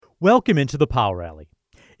Welcome into the Power Alley.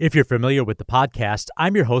 If you're familiar with the podcast,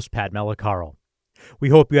 I'm your host, Pat Malacaro. We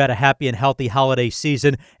hope you had a happy and healthy holiday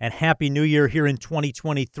season and Happy New Year here in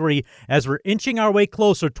 2023 as we're inching our way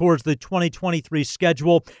closer towards the 2023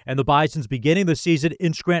 schedule and the Bisons beginning the season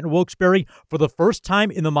in Scranton-Wilkes-Barre. For the first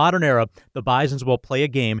time in the modern era, the Bisons will play a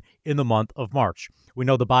game in the month of March. We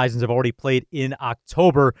know the Bisons have already played in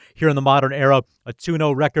October here in the modern era, a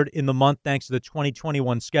 2-0 record in the month thanks to the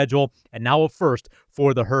 2021 schedule, and now a first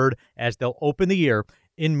for the Herd as they'll open the year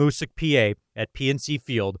in Moosic, PA at PNC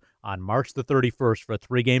Field on March the 31st for a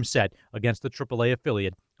 3-game set against the AAA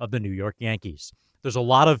affiliate of the New York Yankees. There's a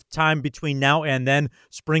lot of time between now and then.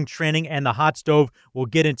 Spring training and the hot stove will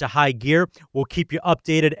get into high gear. We'll keep you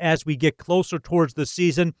updated as we get closer towards the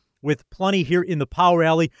season with plenty here in the Power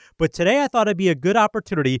Alley. But today I thought it'd be a good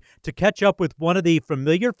opportunity to catch up with one of the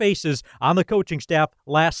familiar faces on the coaching staff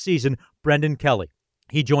last season, Brendan Kelly.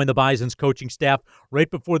 He joined the Bison's coaching staff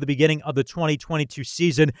right before the beginning of the 2022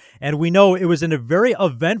 season, and we know it was in a very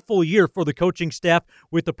eventful year for the coaching staff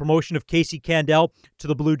with the promotion of Casey Candaele to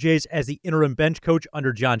the Blue Jays as the interim bench coach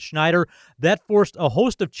under John Schneider. That forced a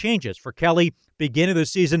host of changes for Kelly beginning of the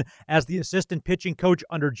season as the assistant pitching coach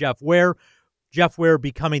under Jeff Ware. Jeff Ware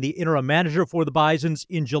becoming the interim manager for the Bisons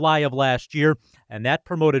in July of last year, and that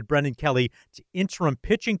promoted Brendan Kelly to interim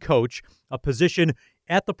pitching coach, a position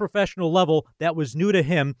at the professional level that was new to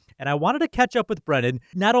him. And I wanted to catch up with Brendan,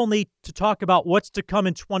 not only to talk about what's to come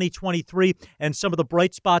in 2023 and some of the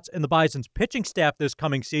bright spots in the Bison's pitching staff this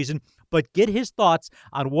coming season, but get his thoughts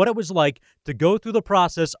on what it was like to go through the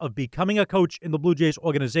process of becoming a coach in the Blue Jays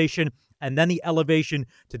organization and then the elevation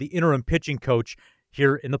to the interim pitching coach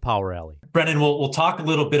here in the Power Alley. Brendan, we'll talk a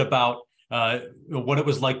little bit about what it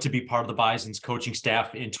was like to be part of the Bison's coaching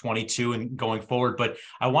staff in 22 and going forward. But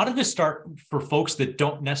I wanted to start for folks that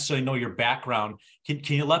don't necessarily know your background. Can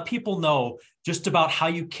you let people know just about how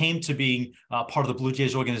you came to being part of the Blue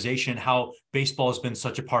Jays organization, how baseball has been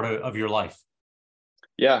such a part of your life?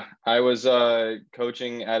 Yeah, I was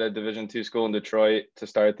coaching at a Division II school in Detroit to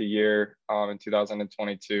start the year in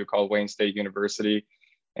 2022 called Wayne State University.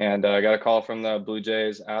 And I got a call from the Blue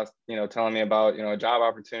Jays, telling me about, a job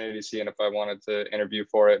opportunity, seeing if I wanted to interview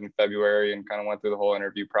for it in February, and kind of went through the whole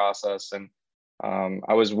interview process. And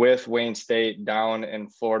I was with Wayne State down in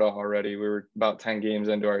Florida already. We were about 10 games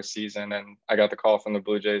into our season, and I got the call from the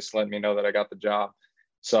Blue Jays letting me know that I got the job.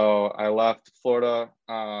 So I left Florida,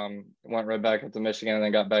 went right back up to Michigan, and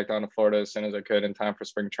then got back down to Florida as soon as I could in time for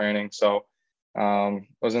spring training. So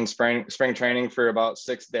was in spring training for about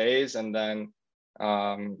 6 days, and then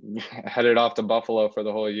headed off to Buffalo for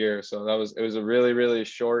the whole year. So it was a really, really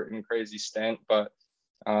short and crazy stint, but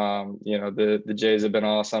the Jays have been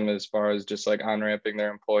awesome as far as just like on-ramping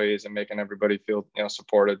their employees and making everybody feel,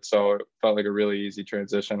 supported. So it felt like a really easy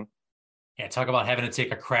transition. Yeah, talk about having to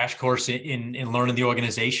take a crash course in learning the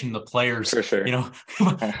organization, the players. For sure.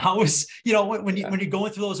 How was, when you're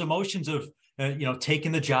going through those emotions of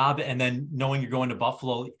taking the job and then knowing you're going to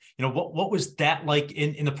Buffalo, what was that like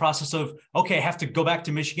in the process of, okay, I have to go back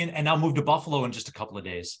to Michigan and now move to Buffalo in just a couple of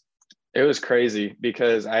days? It was crazy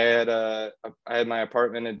because I had my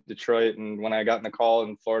apartment in Detroit, and when I got in the call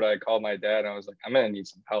in Florida, I called my dad and I was like, I'm going to need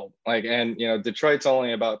some help. Detroit's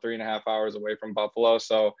only about 3.5 hours away from Buffalo.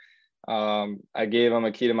 So I gave him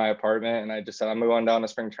a key to my apartment, and I just said, I'm going down to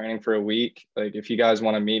spring training for a week. Like, if you guys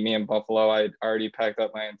want to meet me in Buffalo, I'd already packed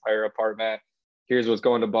up my entire apartment. Here's what's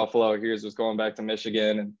going to Buffalo. Here's what's going back to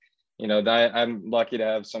Michigan. And, I'm lucky to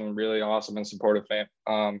have some really awesome and supportive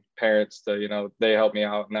parents to, they helped me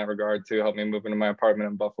out in that regard too, helped me move into my apartment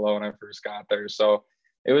in Buffalo when I first got there. So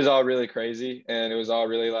it was all really crazy and it was all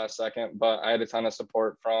really last second, but I had a ton of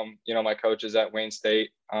support from, my coaches at Wayne State.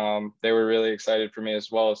 They were really excited for me as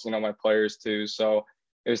well as, my players too. So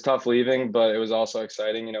it was tough leaving, but it was also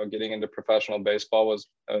exciting. Getting into professional baseball was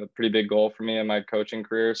a pretty big goal for me in my coaching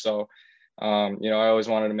career. So, I always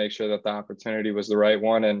wanted to make sure that the opportunity was the right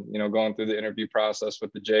one. And, going through the interview process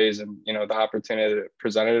with the Jays and, the opportunity that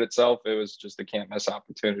presented itself, it was just a can't miss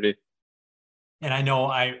opportunity. And I know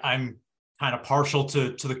I'm kind of partial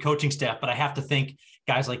to the coaching staff, but I have to think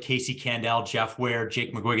guys like Casey Candaele, Jeff Ware,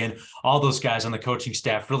 Jake McGuigan, all those guys on the coaching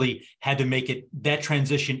staff really had to make that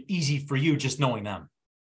transition easy for you, just knowing them.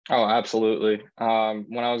 Oh, absolutely.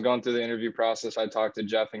 When I was going through the interview process, I talked to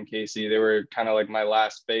Jeff and Casey. They were kind of like my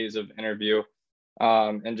last phase of interview.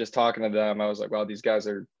 And just talking to them, I was like, wow, these guys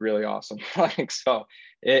are really awesome. So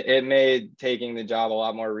it made taking the job a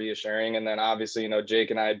lot more reassuring. And then obviously, Jake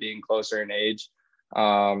and I being closer in age,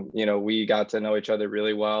 we got to know each other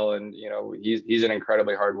really well. And, he's an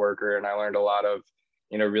incredibly hard worker. And I learned a lot of,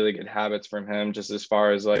 really good habits from him, just as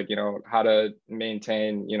far as how to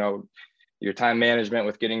maintain, your time management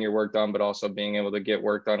with getting your work done, but also being able to get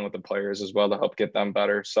work done with the players as well to help get them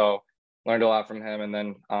better. So learned a lot from him. And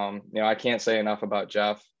then, I can't say enough about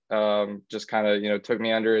Jeff. Just kind of, took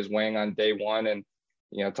me under his wing on day one, and,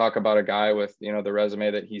 talk about a guy with, the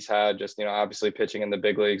resume that he's had, just, obviously pitching in the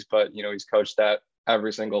big leagues, but, he's coached at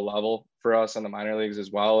every single level for us in the minor leagues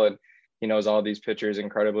as well. And he knows all these pitchers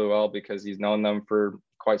incredibly well because he's known them for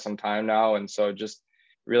quite some time now. And so just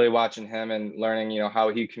really watching him and learning, how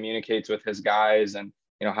he communicates with his guys and,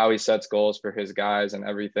 how he sets goals for his guys and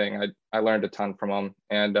everything. I learned a ton from him.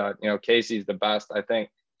 And, Casey's the best. I think,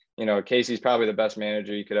 Casey's probably the best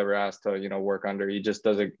manager you could ever ask to, work under. He just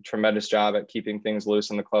does a tremendous job at keeping things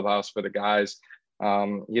loose in the clubhouse for the guys.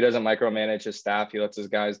 He doesn't micromanage his staff. He lets his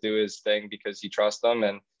guys do his thing because he trusts them.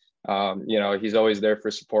 And, he's always there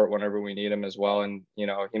for support whenever we need him as well. And,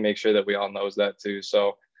 he makes sure that we all knows that too.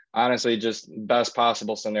 So honestly, just best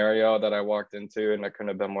possible scenario that I walked into, and I couldn't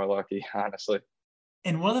have been more lucky, honestly.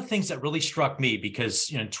 And one of the things that really struck me, because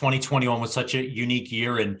 2021 was such a unique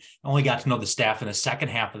year and only got to know the staff in the second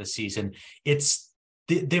half of the season, it's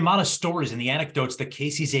the amount of stories and the anecdotes that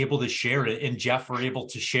Casey's able to share and Jeff are able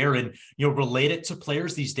to share and relate it to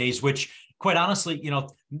players these days, which quite honestly,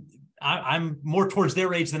 I'm more towards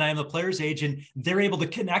their age than I am the players' age, and they're able to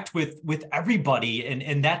connect with everybody,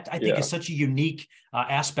 and that I think is such a unique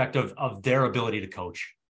aspect of their ability to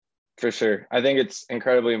coach. For sure. I think it's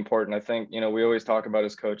incredibly important. I think, we always talk about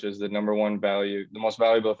as coaches, the number one value, the most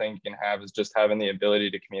valuable thing you can have is just having the ability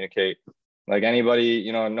to communicate. Like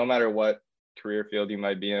anybody, no matter what career field you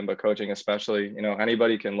might be in, but coaching especially,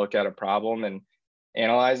 anybody can look at a problem and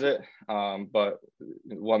analyze it. But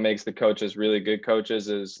what makes the coaches really good coaches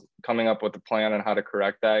is coming up with a plan on how to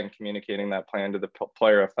correct that and communicating that plan to the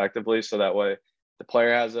player effectively. So that way the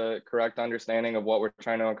player has a correct understanding of what we're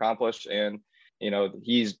trying to accomplish, and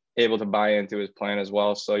he's able to buy into his plan as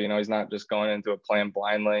well. So, he's not just going into a plan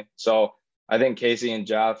blindly. So I think Casey and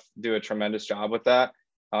Jeff do a tremendous job with that.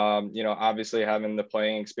 Obviously having the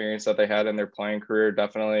playing experience that they had in their playing career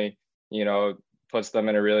definitely, puts them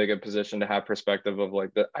in a really good position to have perspective of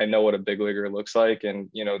I know what a big leaguer looks like. And,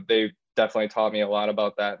 they definitely taught me a lot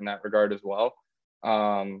about that in that regard as well.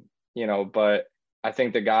 But I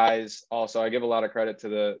think the guys also, I give a lot of credit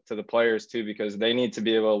to the players too, because they need to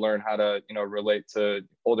be able to learn how to, relate to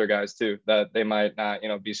older guys too, that they might not,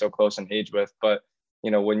 be so close in age with. But,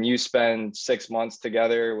 when you spend 6 months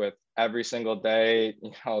together with every single day,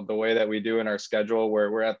 the way that we do in our schedule,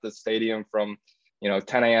 where we're at the stadium from,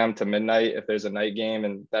 10 a.m. to midnight, if there's a night game,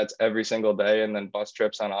 and that's every single day, and then bus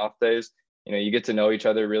trips on off days, you get to know each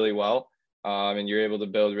other really well. And you're able to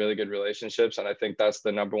build really good relationships. And I think that's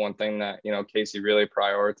the number one thing that, Casey really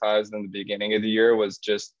prioritized in the beginning of the year, was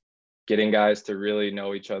just getting guys to really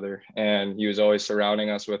know each other. And he was always surrounding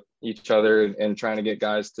us with each other and trying to get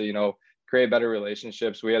guys to, create better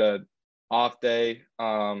relationships. We had a off day,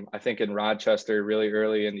 I think in Rochester really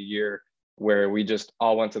early in the year, where we just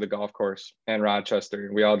all went to the golf course in Rochester.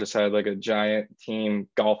 And we all just had a giant team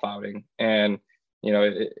golf outing. And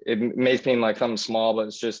it may seem like something small, but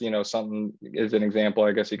it's just, something is an example,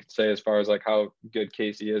 I guess you could say, as far as how good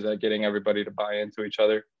Casey is at getting everybody to buy into each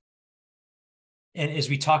other. And as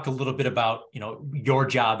we talk a little bit about, your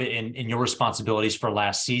job and your responsibilities for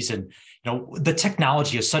last season, the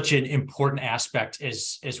technology is such an important aspect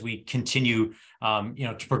as we continue,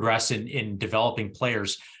 to progress in developing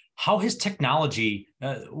players. How has technology,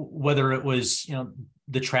 whether it was,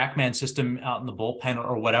 the TrackMan system out in the bullpen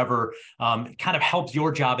or whatever, kind of helped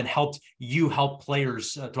your job and helped you help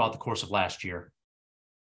players throughout the course of last year?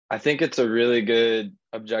 I think it's a really good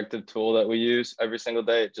objective tool that we use every single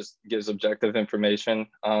day. It just gives objective information.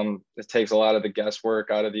 It takes a lot of the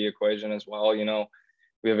guesswork out of the equation as well.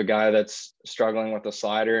 We have a guy that's struggling with a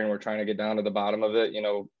slider and we're trying to get down to the bottom of it.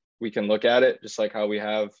 We can look at it just like how we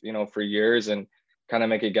have, for years, and kind of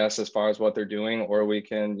make a guess as far as what they're doing, or we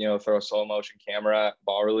can, throw a slow motion camera at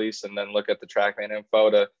ball release and then look at the TrackMan info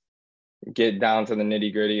to get down to the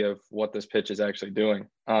nitty gritty of what this pitch is actually doing.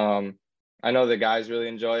 I know the guys really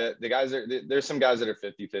enjoy it. There's some guys that are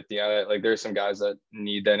 50-50 on it. There's some guys that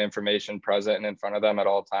need that information present and in front of them at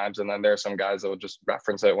all times. And then there's some guys that will just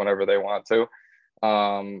reference it whenever they want to.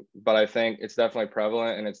 But I think it's definitely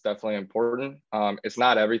prevalent and it's definitely important. It's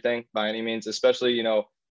not everything by any means, especially,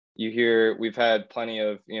 you hear we've had plenty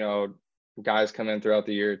of, guys come in throughout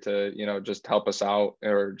the year to, just help us out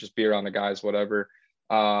or just be around the guys, whatever.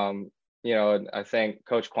 I think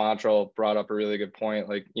Coach Quantrill brought up a really good point.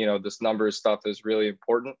 This numbers stuff is really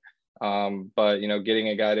important. But, getting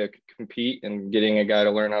a guy to compete and getting a guy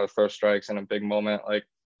to learn how to throw strikes in a big moment,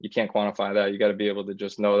 you can't quantify that. You got to be able to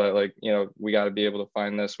just know that, we got to be able to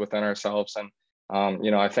find this within ourselves. And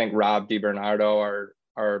I think Rob DiBernardo,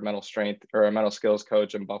 our mental strength or our mental skills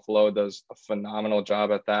coach in Buffalo, does a phenomenal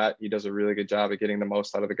job at that. He does a really good job at getting the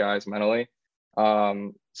most out of the guys mentally.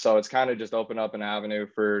 So it's kind of just opened up an avenue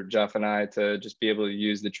for Jeff and I to just be able to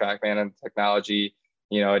use the TrackMan and technology,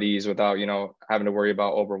 at ease without, having to worry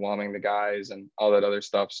about overwhelming the guys and all that other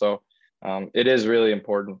stuff. So it is really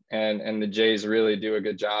important. And the Jays really do a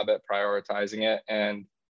good job at prioritizing it and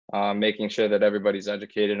making sure that everybody's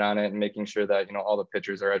educated on it and making sure that, all the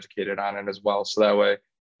pitchers are educated on it as well. So that way,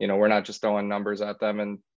 we're not just throwing numbers at them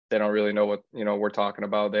and they don't really know what, we're talking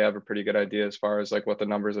about. They have a pretty good idea as far as like what the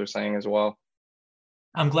numbers are saying as well.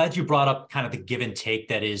 I'm glad you brought up kind of the give and take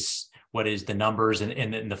that is what is the numbers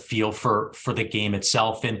and the feel for the game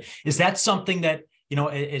itself. And is that something that,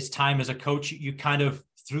 as time as a coach, you kind of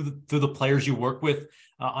through the players you work with,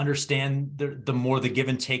 understand the more the give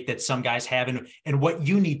and take that some guys have and what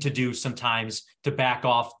you need to do sometimes to back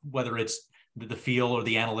off, whether it's the feel or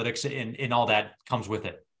the analytics and all that comes with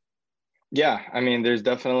it? Yeah. I mean, there's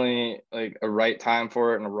definitely like a right time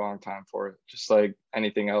for it and a wrong time for it. Just like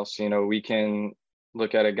anything else, we can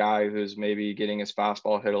look at a guy who's maybe getting his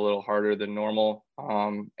fastball hit a little harder than normal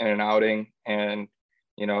in an outing. And,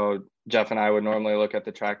 Jeff and I would normally look at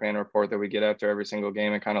the TrackMan report that we get after every single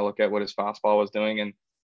game and kind of look at what his fastball was doing.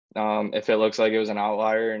 And if it looks like it was an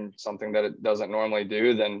outlier and something that it doesn't normally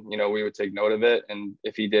do, then, we would take note of it. And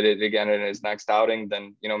if he did it again in his next outing,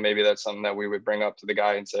 then, maybe that's something that we would bring up to the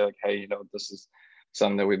guy and say like, hey, this is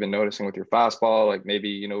something that we've been noticing with your fastball. Like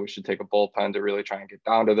maybe, we should take a bullpen to really try and get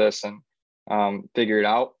down to this and figure it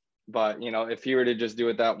out. But, if he were to just do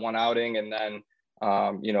it that one outing and then,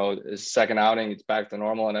 his second outing, it's back to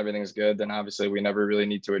normal and everything's good, then obviously we never really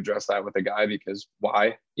need to address that with a guy because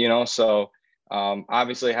why, so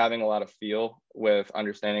obviously having a lot of feel with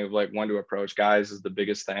understanding of like when to approach guys is the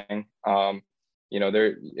biggest thing. And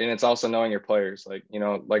it's also knowing your players, like,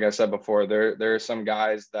 like I said before, there are some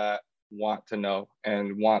guys that want to know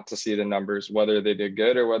and want to see the numbers, whether they did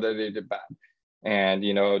good or whether they did bad. And,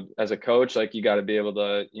 as a coach, like you got to be able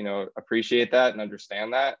to, appreciate that and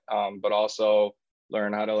understand that, but also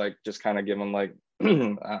learn how to like, just kind of give them like, I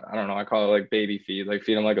don't know, I call it like baby feed, like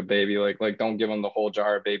feed them like a baby, like don't give them the whole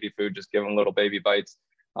jar of baby food, just give them little baby bites.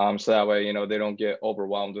 So that way, they don't get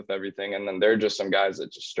overwhelmed with everything. And then they're just some guys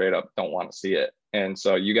that just straight up don't want to see it. And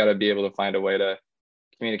so you got to be able to find a way to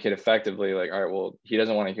communicate effectively. Like, all right, well, he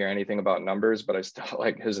doesn't want to hear anything about numbers, but I still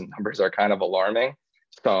like his numbers are kind of alarming.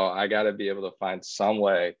 So I got to be able to find some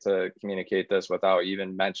way to communicate this without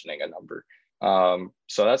even mentioning a number.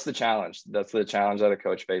 So that's the challenge. That's the challenge that a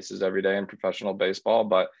coach faces every day in professional baseball.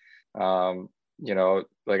 But,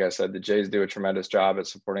 like I said, the Jays do a tremendous job at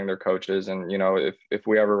supporting their coaches. And, if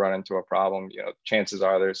we ever run into a problem, chances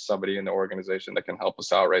are there's somebody in the organization that can help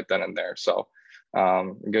us out right then and there. So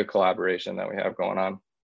good collaboration that we have going on.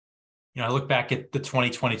 I look back at the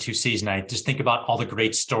 2022 season, I just think about all the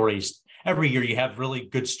great stories. Every year you have really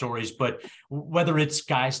good stories, but whether it's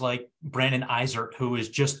guys like Brandon Eisert, who is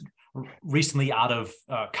just recently out of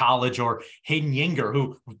college, or Hayden Yinger,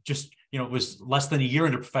 who just, was less than a year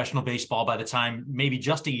into professional baseball by the time, maybe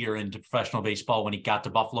just a year into professional baseball when he got to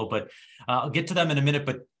Buffalo. But I'll get to them in a minute.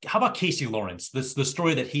 But how about Casey Lawrence? The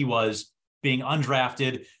story that he was being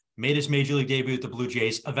undrafted, made his major league debut with the Blue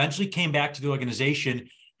Jays, eventually came back to the organization,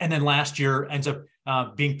 and then last year ends up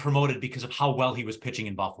being promoted because of how well he was pitching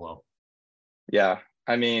in Buffalo. Yeah.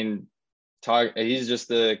 I mean, he's just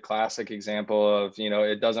the classic example of,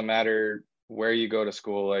 it doesn't matter where you go to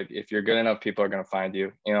school. Like if you're good enough, people are going to find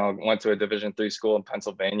you. Went to a Division III school in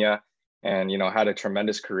Pennsylvania and, had a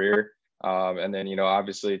tremendous career. And then,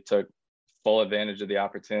 obviously took full advantage of the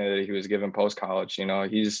opportunity he was given post-college.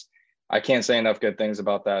 I can't say enough good things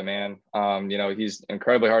about that man. He's an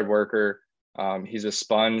incredibly hard worker. He's a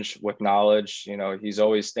sponge with knowledge. He's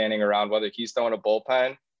always standing around, whether he's throwing a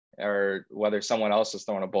bullpen or whether someone else is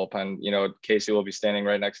throwing a bullpen. Casey will be standing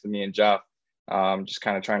right next to me and Jeff, just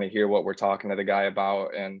kind of trying to hear what we're talking to the guy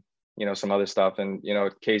about and, some other stuff. And,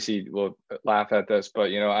 Casey will laugh at this,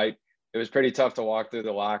 but, it was pretty tough to walk through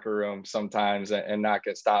the locker room sometimes and not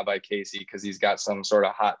get stopped by Casey because he's got some sort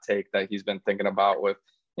of hot take that he's been thinking about with,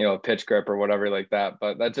 a pitch grip or whatever like that.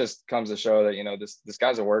 But that just comes to show that, this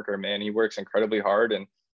guy's a worker, man. He works incredibly hard and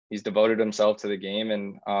he's devoted himself to the game.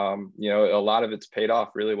 And, a lot of it's paid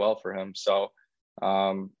off really well for him. So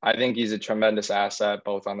I think he's a tremendous asset,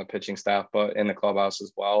 both on the pitching staff, but in the clubhouse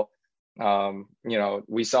as well.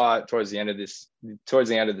 We saw it towards the end of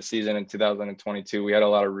the season in 2022, we had a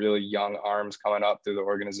lot of really young arms coming up through the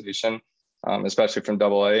organization, especially from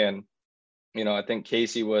AA. And, I think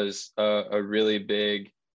Casey was a really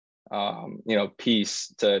big,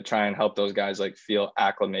 piece to try and help those guys like feel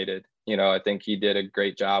acclimated, I think he did a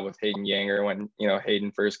great job with Hayden Yanger when,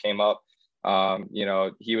 Hayden first came up.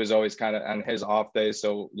 He was always kind of on his off day.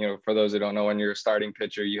 So, for those who don't know, when you're a starting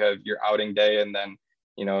pitcher, you have your outing day. And then,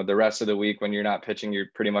 the rest of the week when you're not pitching, you're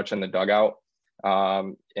pretty much in the dugout.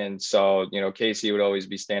 And so, Casey would always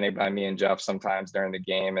be standing by me and Jeff sometimes during the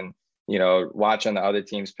game and, watching the other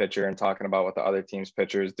team's pitcher and talking about what the other team's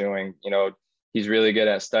pitcher is doing. He's really good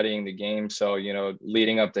at studying the game. So,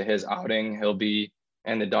 leading up to his outing, he'll be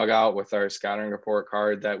in the dugout with our scouting report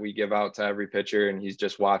card that we give out to every pitcher. And he's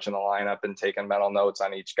just watching the lineup and taking mental notes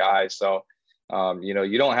on each guy. So,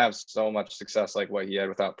 you don't have so much success like what he had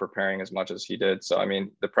without preparing as much as he did. So, I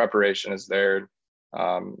mean, the preparation is there.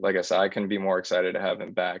 Like I said, I couldn't be more excited to have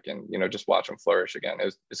him back and, just watch him flourish again.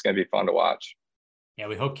 It's going to be fun to watch. Yeah,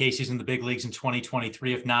 we hope Casey's in the big leagues in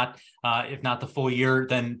 2023. If not the full year,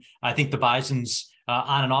 then I think the Bisons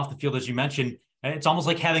on and off the field, as you mentioned, it's almost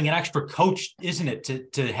like having an extra coach, isn't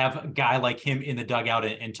it, to have a guy like him in the dugout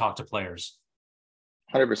and talk to players?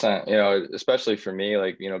 100%, especially for me,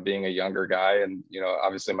 like, being a younger guy and,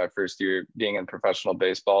 obviously my first year being in professional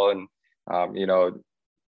baseball and,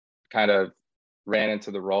 kind of ran into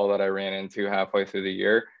the role that I ran into halfway through the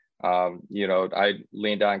year. I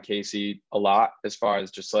leaned on Casey a lot as far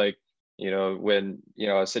as just like, when,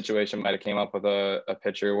 a situation might've came up with a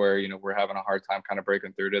pitcher where, we're having a hard time kind of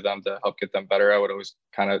breaking through to them to help get them better.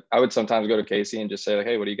 I would sometimes go to Casey and just say like,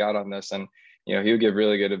 hey, what do you got on this? And, he would give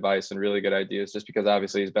really good advice and really good ideas just because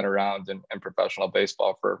obviously he's been around in professional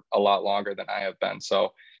baseball for a lot longer than I have been.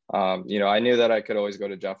 So, I knew that I could always go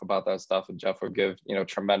to Jeff about that stuff and Jeff would give,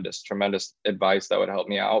 tremendous advice that would help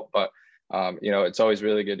me out. But, it's always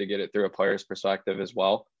really good to get it through a player's perspective as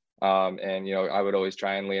well. And, I would always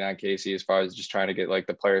try and lean on Casey as far as just trying to get like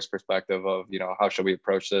the player's perspective of, how should we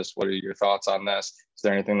approach this? What are your thoughts on this? Is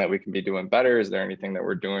there anything that we can be doing better? Is there anything that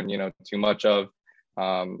we're doing, too much of?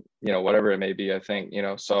 Whatever it may be, I think,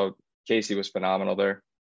 so Casey was phenomenal there.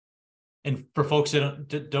 And for folks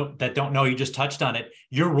that don't know, you just touched on it.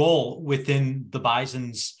 Your role within the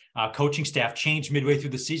Bison's coaching staff changed midway through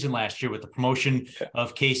the season last year with the promotion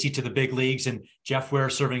of Casey to the big leagues and Jeff Ware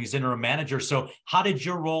serving as interim manager. So how did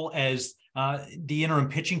your role as the interim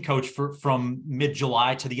pitching coach from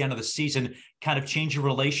mid-July to the end of the season kind of change your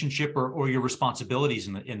relationship or your responsibilities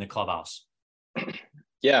in the clubhouse?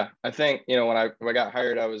 Yeah, I think, when I got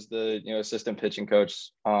hired, I was the, assistant pitching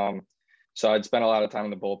coach. So I'd spent a lot of time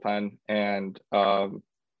in the bullpen and,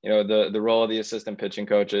 the role of the assistant pitching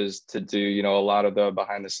coach is to do, a lot of the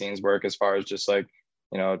behind the scenes work as far as just like,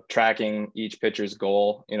 tracking each pitcher's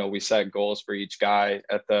goal. We set goals for each guy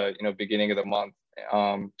at the, beginning of the month,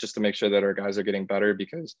 just to make sure that our guys are getting better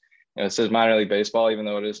because, this is minor league baseball, even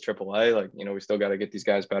though it is AAA, like, we still got to get these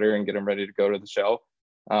guys better and get them ready to go to the show.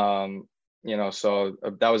 So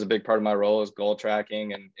that was a big part of my role is goal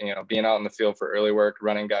tracking and, being out in the field for early work,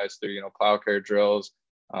 running guys through, plow care drills,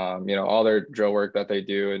 all their drill work that they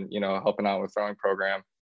do and, helping out with throwing program.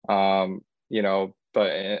 And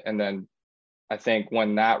then I think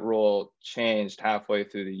when that role changed halfway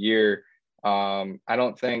through the year, I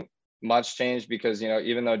don't think much changed because,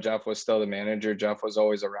 even though Jeff was still the manager, Jeff was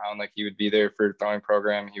always around. Like he would be there for throwing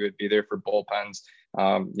program. He would be there for bullpens.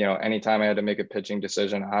 Anytime I had to make a pitching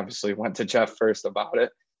decision, I obviously went to Jeff first about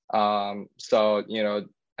it. I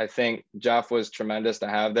think Jeff was tremendous to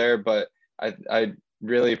have there, but I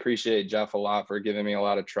really appreciate Jeff a lot for giving me a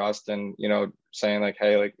lot of trust and, saying like,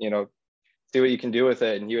 hey, like, see what you can do with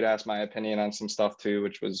it. And he would ask my opinion on some stuff too,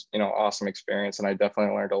 which was, awesome experience. And I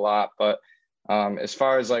definitely learned a lot, but as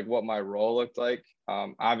far as like what my role looked like,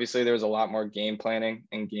 obviously there was a lot more game planning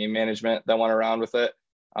and game management that went around with it.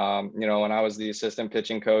 When I was the assistant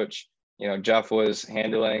pitching coach, Jeff was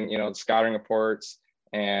handling, the scouting reports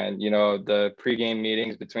and, the pregame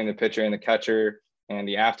meetings between the pitcher and the catcher and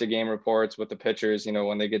the after game reports with the pitchers,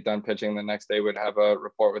 when they get done pitching the next day, would have a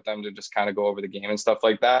report with them to just kind of go over the game and stuff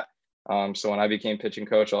like that. So when I became pitching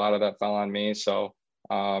coach, a lot of that fell on me. So,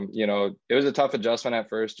 it was a tough adjustment at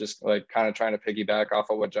first, just like kind of trying to piggyback off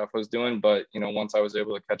of what Jeff was doing. But, once I was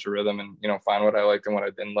able to catch a rhythm and, find what I liked and what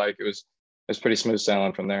I didn't like, it was pretty smooth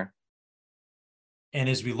sailing from there. And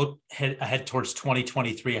as we look ahead towards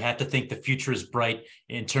 2023, I have to think the future is bright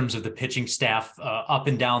in terms of the pitching staff up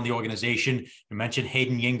and down the organization. You mentioned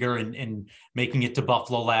Hayden Yanger and making it to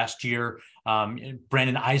Buffalo last year.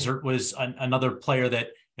 Brandon Eisert was another player that,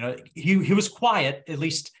 he was quiet, at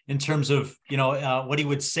least in terms of, what he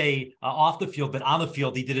would say off the field, but on the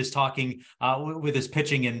field, he did his talking with his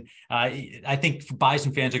pitching. And I think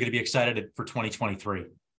Bison fans are going to be excited for 2023.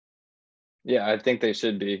 Yeah, I think they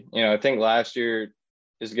should be. I think last year,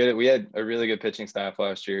 is good. We had a really good pitching staff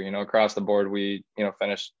last year. Across the board, we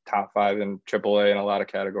finished top 5 in AAA in a lot of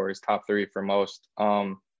categories, top 3 for most.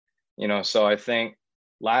 So I think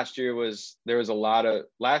last year was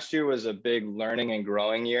a big learning and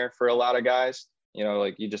growing year for a lot of guys.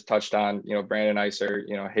 Like you just touched on, Brandon Iser,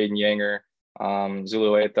 Hayden Yanger,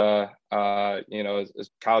 Zulueta,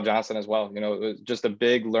 Kyle Johnson as well. It was just a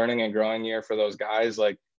big learning and growing year for those guys.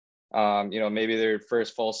 Like, maybe their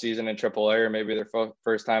first full season in AAA, or maybe their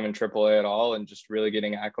first time in AAA at all, and just really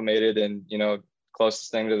getting acclimated, and,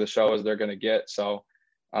 closest thing to the show as they're going to get. So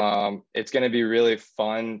it's going to be really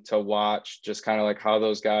fun to watch just kind of like how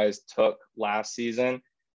those guys took last season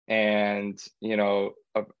and,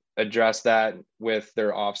 address that with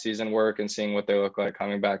their off-season work and seeing what they look like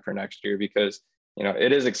coming back for next year, because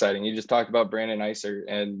it is exciting. You just talked about Brandon Iser,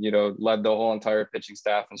 and led the whole entire pitching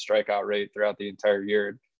staff and strikeout rate throughout the entire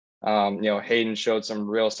year. Hayden showed some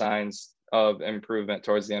real signs of improvement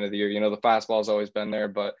towards the end of the year. The fastball's always been there,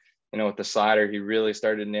 but with the slider, he really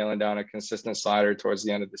started nailing down a consistent slider towards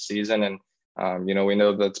the end of the season. And we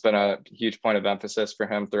know that's been a huge point of emphasis for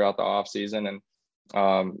him throughout the off season. And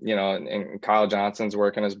and Kyle Johnson's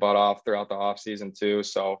working his butt off throughout the off season too.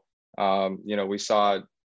 So we saw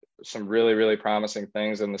some really, really promising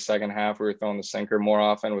things in the second half. We were throwing the sinker more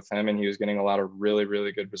often with him, and he was getting a lot of really,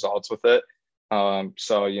 really good results with it.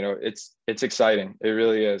 So it's exciting. It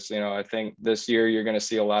really is. I think this year you're going to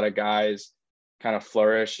see a lot of guys kind of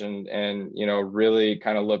flourish and really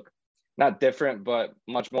kind of look not different, but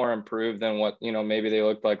much more improved than what maybe they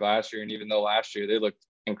looked like last year. And even though last year they looked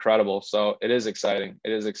incredible, so it is exciting.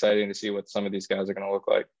 It is exciting to see what some of these guys are going to look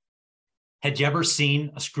like. Had you ever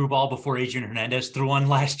seen a screwball before Adrian Hernandez threw one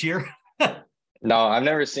last year? No, I've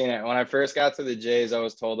never seen it. When I first got to the Jays, I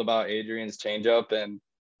was told about Adrian's changeup, and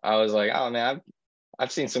I was like, oh man,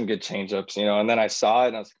 I've seen some good changeups, and then I saw it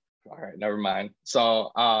and I was like, all right, never mind.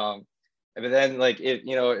 So, but then like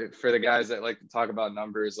for the guys that like to talk about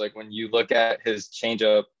numbers, like when you look at his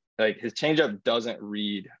changeup, like his changeup doesn't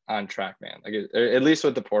read on TrackMan, like at least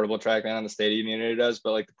with the portable TrackMan on the stadium unit it does,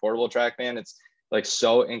 but like the portable TrackMan, it's like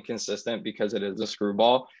so inconsistent because it is a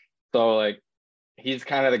screwball. So like he's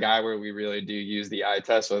kind of the guy where we really do use the eye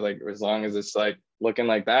test. So like as long as it's like looking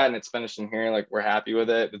like that and it's finishing here, like we're happy with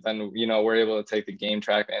it. But then we're able to take the game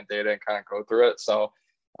TrackMan data and kind of go through it. So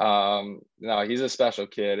no, he's a special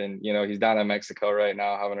kid, and he's down in Mexico right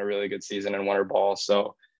now having a really good season in winter ball.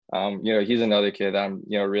 So he's another kid that I'm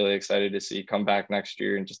really excited to see come back next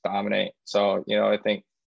year and just dominate. So I think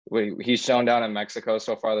what he's shown down in Mexico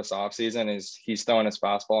so far this offseason is he's throwing his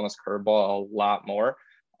fastball and his curveball a lot more.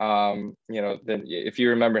 Then if you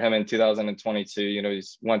remember him in 2022,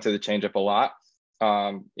 he's went to the changeup a lot.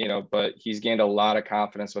 But he's gained a lot of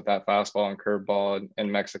confidence with that fastball and curveball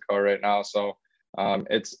in Mexico right now. So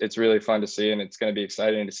it's really fun to see, and it's going to be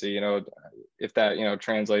exciting to see, if that,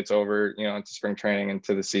 translates over, into spring training and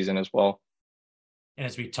to the season as well. And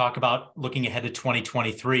as we talk about looking ahead to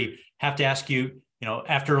 2023, have to ask you,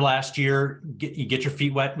 after last year, you get your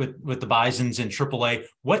feet wet with the Bisons in AAA.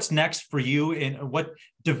 What's next for you? And what,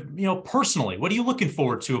 personally, what are you looking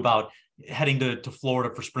forward to about heading to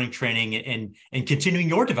Florida for spring training and continuing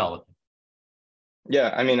your development?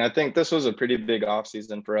 Yeah, I mean, I think this was a pretty big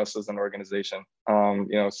offseason for us as an organization.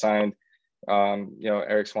 Signed,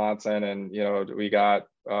 Eric Swanson, and we got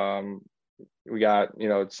some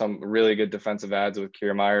really good defensive ads with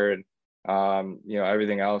Kiermaier and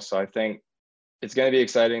everything else. So I think it's going to be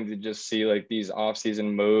exciting to just see like these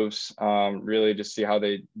offseason moves, really just see how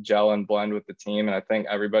they gel and blend with the team. And I think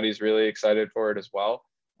everybody's really excited for it as well.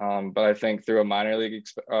 But I think through a minor league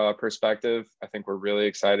perspective, I think we're really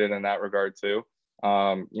excited in that regard too.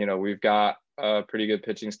 We've got a pretty good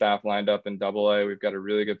pitching staff lined up in AA. We've got a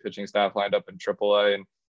really good pitching staff lined up in AAA,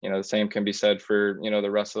 and the same can be said for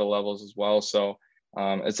the rest of the levels as well. So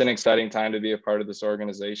it's an exciting time to be a part of this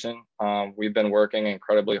organization. We've been working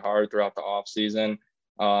incredibly hard throughout the off season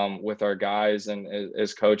with our guys and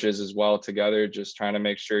as coaches as well together, just trying to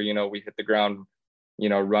make sure we hit the ground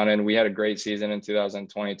running. We had a great season in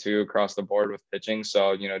 2022 across the board with pitching.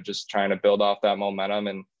 So just trying to build off that momentum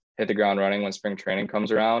and hit the ground running when spring training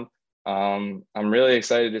comes around. I'm really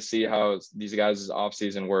excited to see how these guys'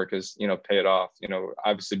 offseason work is, pay it off.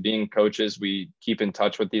 Obviously being coaches, we keep in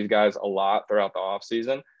touch with these guys a lot throughout the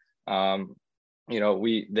offseason.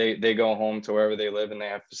 They go home to wherever they live and they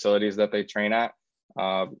have facilities that they train at.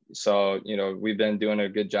 So we've been doing a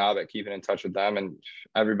good job at keeping in touch with them, and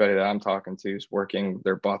everybody that I'm talking to is working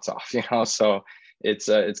their butts off, so it's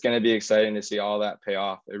going to be exciting to see all that pay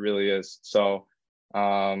off. It really is. So,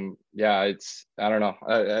 Yeah, I don't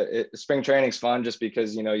know. Spring training's fun just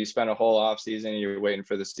because, you spend a whole off season, you're waiting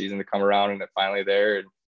for the season to come around and it's finally there and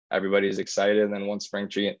everybody's excited. And then once spring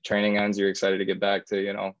training ends, you're excited to get back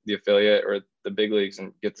to, the affiliate or the big leagues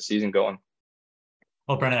and get the season going.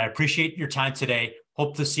 Well, Brennan, I appreciate your time today.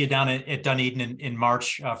 Hope to see you down at Dunedin in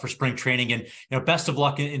March for spring training, and best of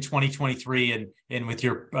luck in 2023 and with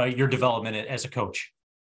your development as a coach.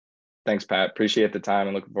 Thanks, Pat. Appreciate the time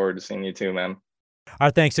and looking forward to seeing you too, man.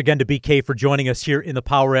 Our thanks again to BK for joining us here in the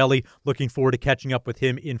Power Alley. Looking forward to catching up with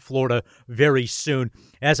him in Florida very soon.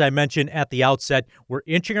 As I mentioned at the outset, we're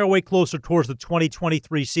inching our way closer towards the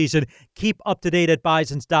 2023 season. Keep up to date at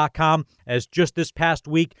Bisons.com, as just this past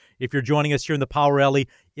week, if you're joining us here in the Power Alley,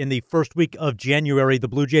 in the first week of January, the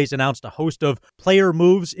Blue Jays announced a host of player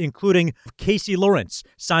moves, including Casey Lawrence,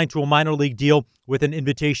 signed to a minor league deal with an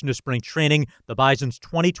invitation to spring training. The Bisons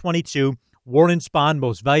 2022 Warren Spahn,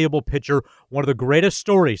 most valuable pitcher, one of the greatest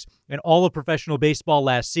stories in all of professional baseball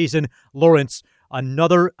last season. Lawrence,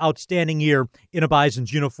 another outstanding year in a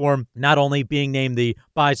Bisons uniform, not only being named the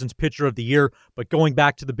Bisons Pitcher of the Year, but going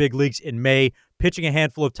back to the big leagues in May, pitching a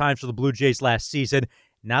handful of times for the Blue Jays last season.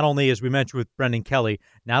 Not only, as we mentioned with Brendan Kelly,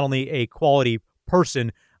 not only a quality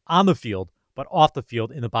person on the field, but off the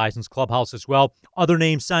field in the Bisons clubhouse as well. Other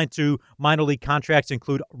names signed to minor league contracts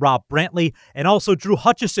include Rob Brantley and also Drew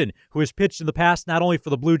Hutchison, who has pitched in the past not only for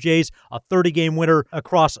the Blue Jays, a 30-game winner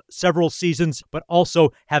across several seasons, but also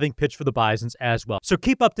having pitched for the Bisons as well. So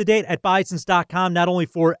keep up to date at Bisons.com, not only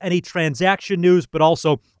for any transaction news, but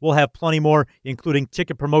also we'll have plenty more, including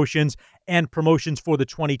ticket promotions and promotions for the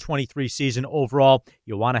 2023 season overall.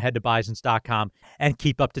 You'll want to head to Bisons.com and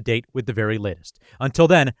keep up to date with the very latest. Until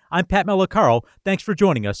then, I'm Pat Malacaro. Thanks for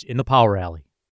joining us in the Power Alley.